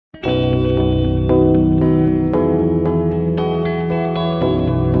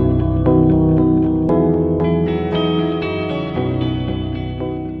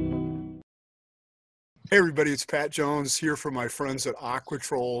everybody, it's Pat Jones here for my friends at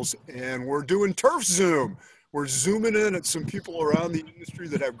Aquatrols, and we're doing Turf Zoom. We're zooming in at some people around the industry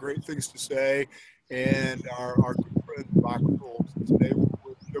that have great things to say, and our good friends at Aquatrols. And today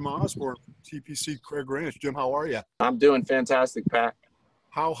we're with Jim Osborne from TPC Craig Ranch. Jim, how are you? I'm doing fantastic, Pat.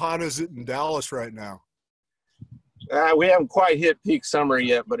 How hot is it in Dallas right now? We haven't quite hit peak summer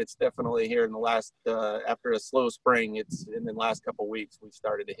yet, but it's definitely here in the last, after a slow spring, it's in the last couple of weeks, we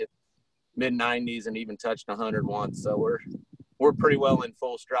started to hit mid-90s and even touched 100 once. So we're pretty well in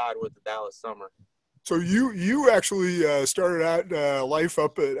full stride with the Dallas summer. So you actually started out life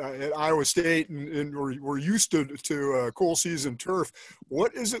up at Iowa State and were used to cool season turf.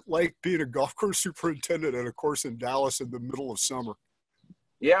 What is it like being a golf course superintendent at a course in Dallas in the middle of summer?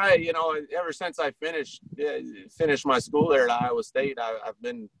 Yeah, ever since I finished my school there at Iowa State, I've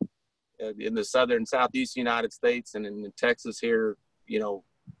been in the southeast United States and in Texas here,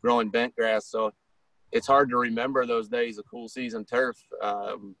 growing bent grass. So it's hard to remember those days of cool season turf.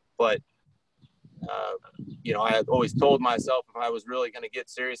 But I had always told myself if I was really going to get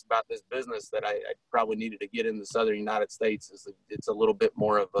serious about this business that I probably needed to get in the southern United States. It's a little bit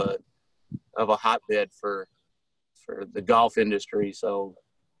more of a hotbed for the golf industry. So,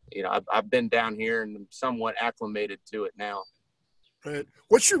 I've been down here and I'm somewhat acclimated to it now. Right.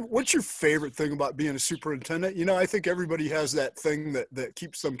 What's your favorite thing about being a superintendent? I think everybody has that thing that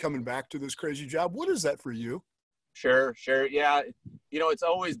keeps them coming back to this crazy job. What is that for you? Sure. Yeah. It's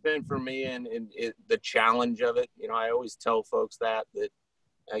always been for me and the challenge of it. I always tell folks that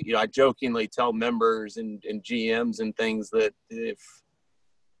I jokingly tell members and GMs and things that if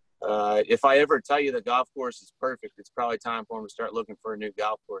I ever tell you the golf course is perfect, it's probably time for them to start looking for a new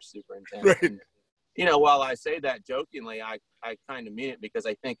golf course superintendent. Right. And, while I say that jokingly, I kind of mean it because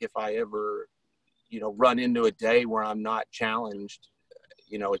I think if I ever, run into a day where I'm not challenged,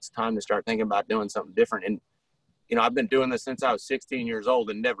 it's time to start thinking about doing something different. And, I've been doing this since I was 16 years old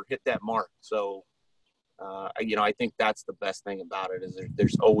and never hit that mark. So, I think that's the best thing about it is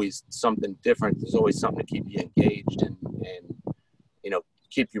there's always something different. There's always something to keep you engaged and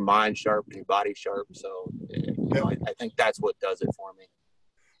keep your mind sharp and your body sharp. So, I think that's what does it for me.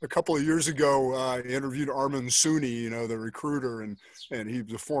 A couple of years ago, I interviewed Armin Sooney, the recruiter, and he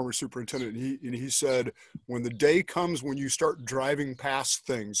was a former superintendent. And he said, when the day comes when you start driving past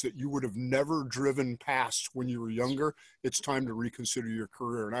things that you would have never driven past when you were younger, it's time to reconsider your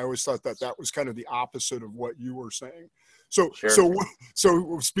career. And I always thought that was kind of the opposite of what you were saying. So, sure.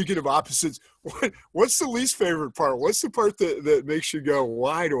 so speaking of opposites, what's the least favorite part? What's the part that makes you go,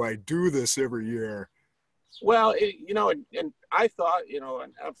 why do I do this every year? Well, and I thought,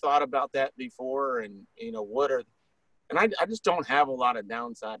 and I've thought about that before and, I just don't have a lot of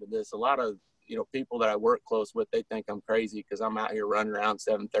downside to this. A lot of, people that I work close with, they think I'm crazy because I'm out here running around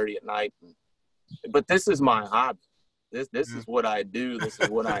 7:30 at night. But this is my hobby. This is what I do. This is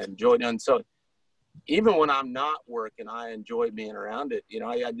what I enjoy doing. So even when I'm not working, I enjoy being around it.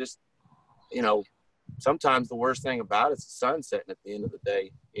 I just, sometimes the worst thing about it is the sun setting at the end of the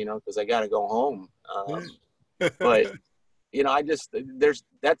day, because I got to go home. But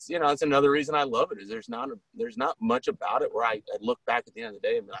that's another reason I love it is there's not much about it where I look back at the end of the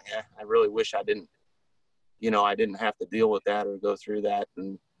day and be like, I really wish I didn't have to deal with that or go through that.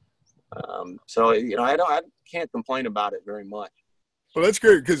 And so I can't complain about it very much. Well, that's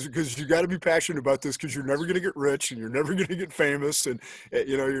great because you got to be passionate about this because you're never going to get rich and you're never going to get famous and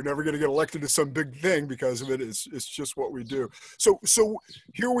you're never going to get elected to some big thing because of it. It's just what we do. So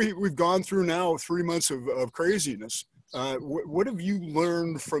here we've gone through now 3 months of craziness. What have you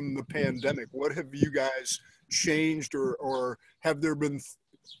learned from the pandemic? What have you guys changed or have there been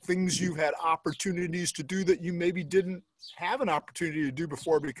things you've had opportunities to do that you maybe didn't have an opportunity to do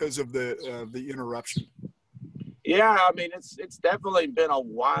before because of the interruption? Yeah, I mean, it's definitely been a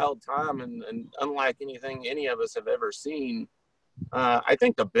wild time and unlike anything any of us have ever seen. I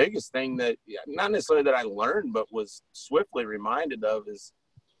think the biggest thing that, not necessarily that I learned, but was swiftly reminded of is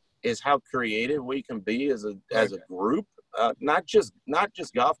how creative we can be as a group. Not just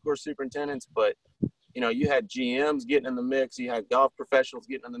golf course superintendents, but, you had GMs getting in the mix. You had golf professionals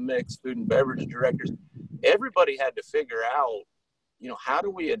getting in the mix, food and beverage directors. Everybody had to figure out, how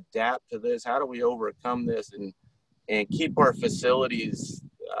do we adapt to this? How do we overcome this and keep our facilities,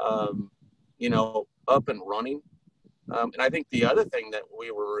 up and running. And I think the other thing that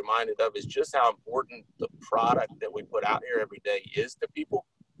we were reminded of is just how important the product that we put out here every day is to people.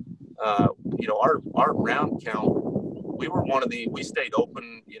 Our round count, we stayed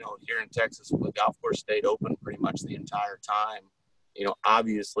open, here in Texas, the golf course stayed open pretty much the entire time.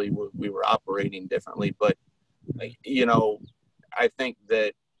 Obviously we were operating differently, but, I think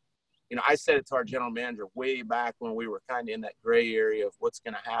that I said it to our general manager way back when we were kind of in that gray area of what's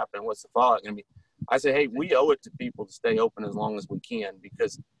going to happen, what's the fallout going to be. I said, hey, we owe it to people to stay open as long as we can,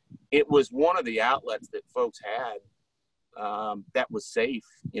 because it was one of the outlets that folks had that was safe,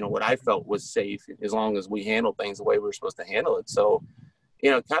 what I felt was safe as long as we handled things the way we were supposed to handle it. So, it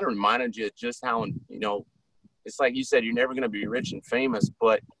kind of reminded you just how, it's like you said, you're never going to be rich and famous,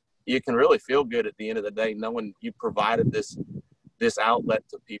 but you can really feel good at the end of the day knowing you provided this outlet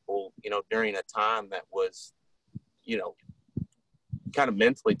to people, during a time that was, kind of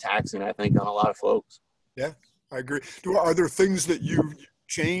mentally taxing, I think, on a lot of folks. Yeah, I agree. Are there things that you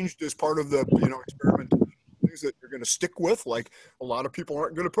changed as part of the, experiment, things that you're going to stick with? Like, a lot of people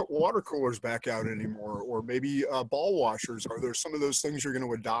aren't going to put water coolers back out anymore, or maybe ball washers. Are there some of those things you're going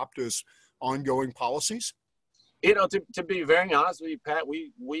to adopt as ongoing policies? To be very honest with you, Pat,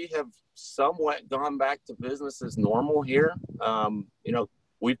 we have somewhat gone back to business as normal here.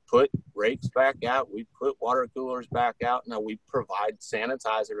 We put rakes back out. We put water coolers back out. Now we provide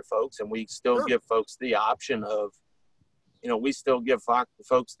sanitizer to folks, and we still give folks the option of, we still give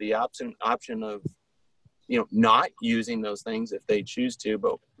folks the option of, not using those things if they choose to.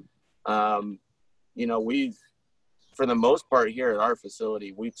 But, we've, for the most part here at our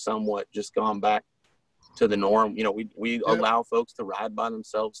facility, we've somewhat just gone back to the norm. We allow folks to ride by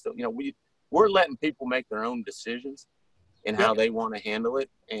themselves. So, we're letting people make their own decisions and how they want to handle it,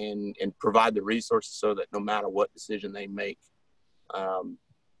 and provide the resources so that no matter what decision they make,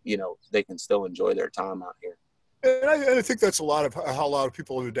 they can still enjoy their time out here. And I think that's how a lot of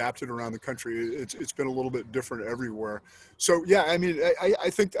people have adapted around the country. It's been a little bit different everywhere. So yeah, I mean,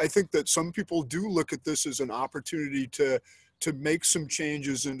 I think that some people do look at this as an opportunity to make some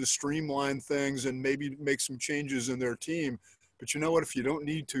changes and to streamline things and maybe make some changes in their team. But you know what? If you don't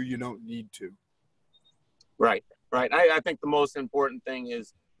need to, you don't need to. Right. I think the most important thing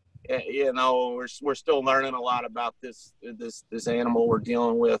is, we're still learning a lot about this animal we're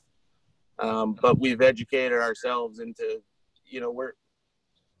dealing with. But we've educated ourselves into,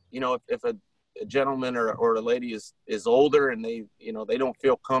 if a gentleman or a lady is older and they don't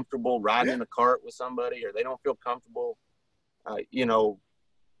feel comfortable riding in a cart with somebody, or they don't feel comfortable,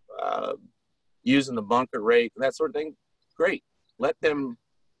 using the bunker rake and that sort of thing, great. Let them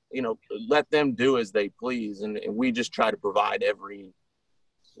do as they please. And we just try to provide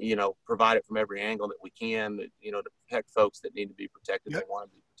provide it from every angle that we can, to protect folks that need to be protected, that want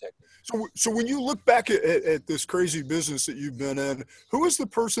to be protected. So when you look back at this crazy business that you've been in, who is the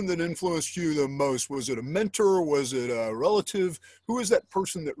person that influenced you the most? Was it a mentor? Was it a relative? Who is that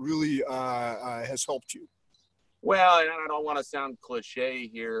person that really has helped you? Well, and I don't want to sound cliche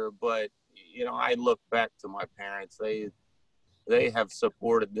here, but, I look back to my parents. They have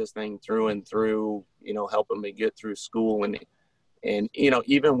supported this thing through and through, helping me get through school. And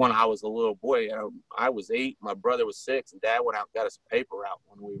even when I was a little boy, I was 8, my brother was 6, and Dad went out and got us a paper route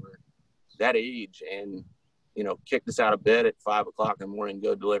when we were that age, and, kicked us out of bed at 5 o'clock in the morning and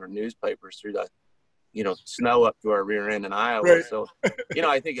go deliver newspapers through the, snow up to our rear end in Iowa. Right. So,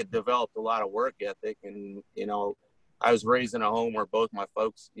 I think it developed a lot of work ethic. And, I was raised in a home where both my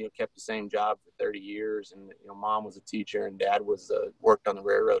folks, kept the same job for 30 years. And, Mom was a teacher and Dad was worked on the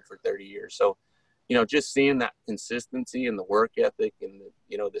railroad for 30 years. So, just seeing that consistency and the work ethic and,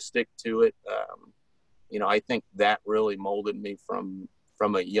 the stick to it, I think that really molded me from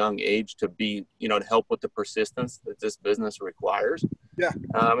a young age to be, to help with the persistence that this business requires. Yeah.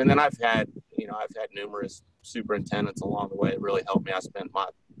 And then I've had numerous superintendents along the way that really helped me. I spent my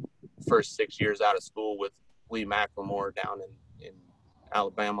first 6 years out of school with Lee McLemore down in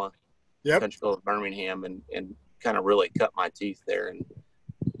Alabama, country club Birmingham, and kind of really cut my teeth there. And,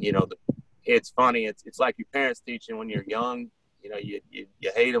 it's funny. It's like your parents teaching when you're young, you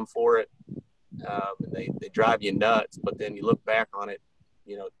hate them for it. And they drive you nuts, but then you look back on it,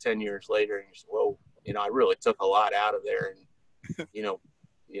 10 years later and you say, whoa, I really took a lot out of there. And,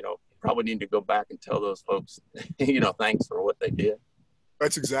 probably need to go back and tell those folks, thanks for what they did.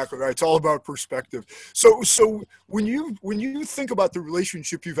 That's exactly right. It's all about perspective. So when you think about the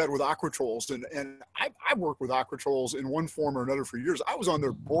relationship you've had with Aquatrols, and I worked with Aquatrols in one form or another for years. I was on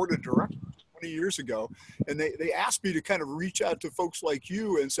their board of directors 20 years ago, and they asked me to kind of reach out to folks like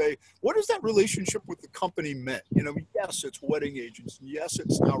you and say, what does that relationship with the company meant? Yes, it's wetting agents. Yes,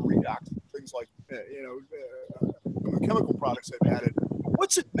 it's now redox, things like some of the chemical products they've added.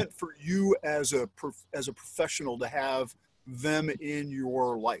 What's it meant for you as a professional to have them in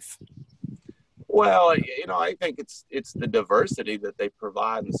your life? Well, I think it's the diversity that they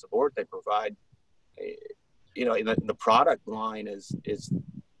provide and the support they provide. The product line is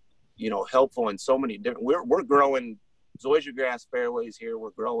helpful in so many different. We're growing zoysia grass fairways here.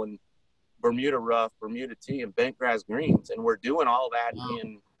 We're growing Bermuda rough, Bermuda tea, and bent grass greens. And we're doing all that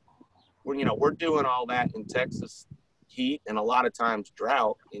we're doing all that in Texas heat and a lot of times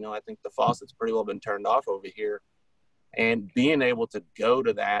drought. I think the faucet's pretty well been turned off over here, and being able to go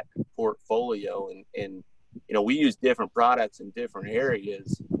to that portfolio and we use different products in different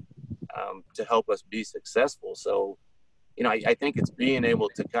areas to help us be successful. So, I think it's being able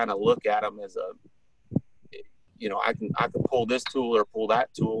to kind of look at them as I can pull this tool or pull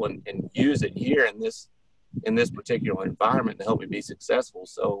that tool and use it here in this particular environment to help me be successful.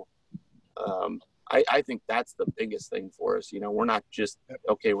 So I think that's the biggest thing for us. We're not just,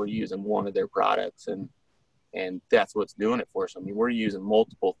 okay, we're using one of their products and that's what's doing it for us. I mean, we're using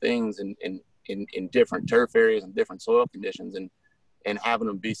multiple things in different turf areas and different soil conditions and having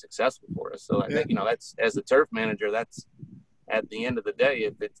them be successful for us. So I think, that's, as a turf manager, that's, at the end of the day,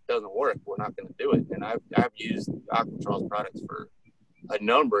 if it doesn't work, we're not going to do it. And I've used Aquatrols products for a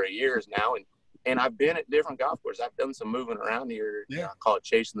number of years now, and I've been at different golf courses. I've done some moving around here. I call it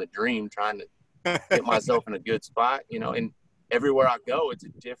chasing the dream, trying to get myself in a good spot. And everywhere I go, it's a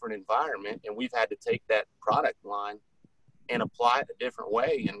different environment, and we've had to take that product line and apply it a different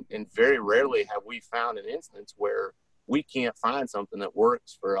way. And very rarely have we found an instance where we can't find something that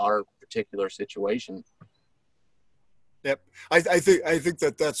works for our particular situation. Yep. I think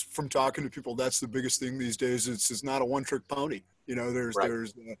that's, from talking to people, that's the biggest thing these days. It's not a one-trick pony.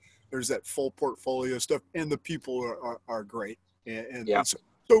 There's that full portfolio stuff, and the people are great. And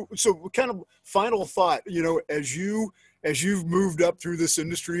so kind of final thought, as you've moved up through this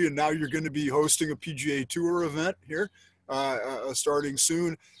industry, and now you're going to be hosting a PGA Tour event here starting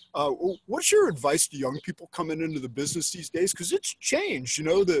soon. What's your advice to young people coming into the business these days? Because it's changed,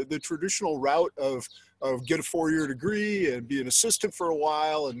 the traditional route of get a 4-year degree and be an assistant for a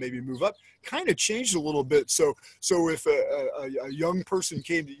while and maybe move up kind of changed a little bit. So if a young person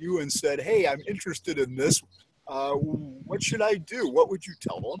came to you and said, hey, I'm interested in this, what should I do? What would you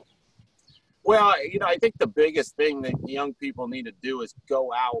tell them? Well, I think the biggest thing that young people need to do is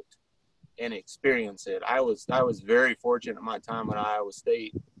go out and experience it. I was very fortunate in my time at Iowa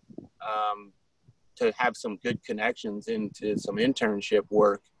State to have some good connections into some internship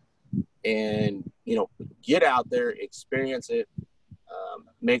work, and get out there, experience it,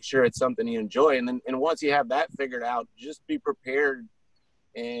 make sure it's something you enjoy, and once you have that figured out, just be prepared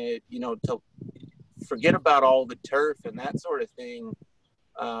and to forget about all the turf and that sort of thing.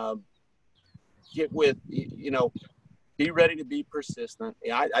 Get with be ready to be persistent.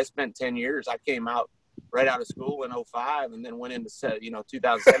 I spent 10 years. I came out right out of school in 2005 and then went into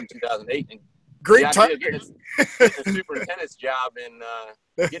 2007, 2008. And great time. Getting a superintendent's job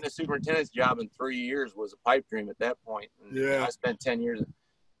in 3 years was a pipe dream at that point. And, I spent 10 years.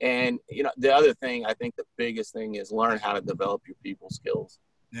 And, the other thing, I think the biggest thing is learn how to develop your people skills.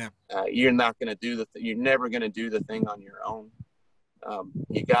 Yeah. You're not going to do you're never going to do the thing on your own.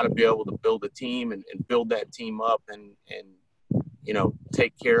 You got to be able to build a team and build that team up and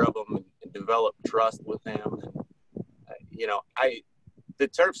take care of them and develop trust with them. And, the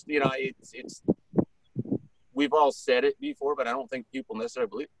turfs, it's we've all said it before, but I don't think people necessarily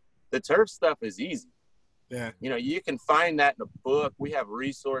believe the turf stuff is easy. Yeah. You can find that in a book. We have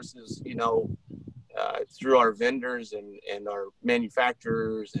resources, through our vendors and our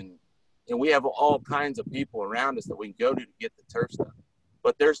manufacturers, and we have all kinds of people around us that we can go to get the turf stuff.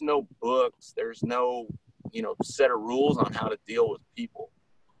 But there's no books. There's no, set of rules on how to deal with people.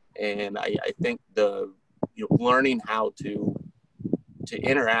 And I think learning how to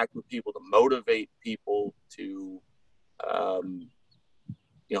interact with people, to motivate people, to,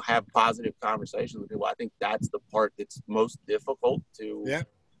 have positive conversations with people. I think that's the part that's most difficult to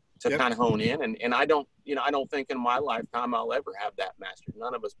kind of hone in. And I don't think in my lifetime I'll ever have that mastered.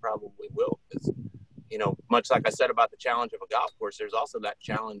 None of us probably will, because, much like I said about the challenge of a golf course, there's also that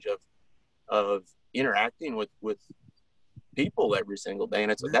challenge of interacting with people every single day.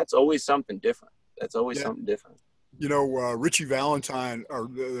 And that's always something different. That's always something different. Richie Valentine, or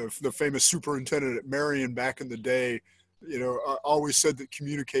the famous superintendent at Marion back in the day, always said that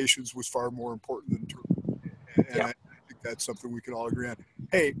communications was far more important than terms. And I think that's something we can all agree on.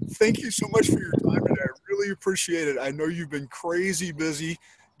 Hey, thank you so much for your time today. I really appreciate it. I know you've been crazy busy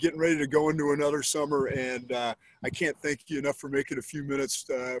getting ready to go into another summer, and I can't thank you enough for making a few minutes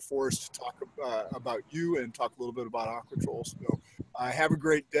for us to talk about you and talk a little bit about Aquatrols. So have a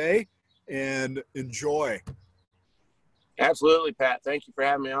great day and enjoy. Absolutely, Pat. Thank you for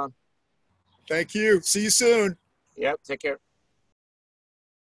having me on. Thank you. See you soon. Yep. Take care.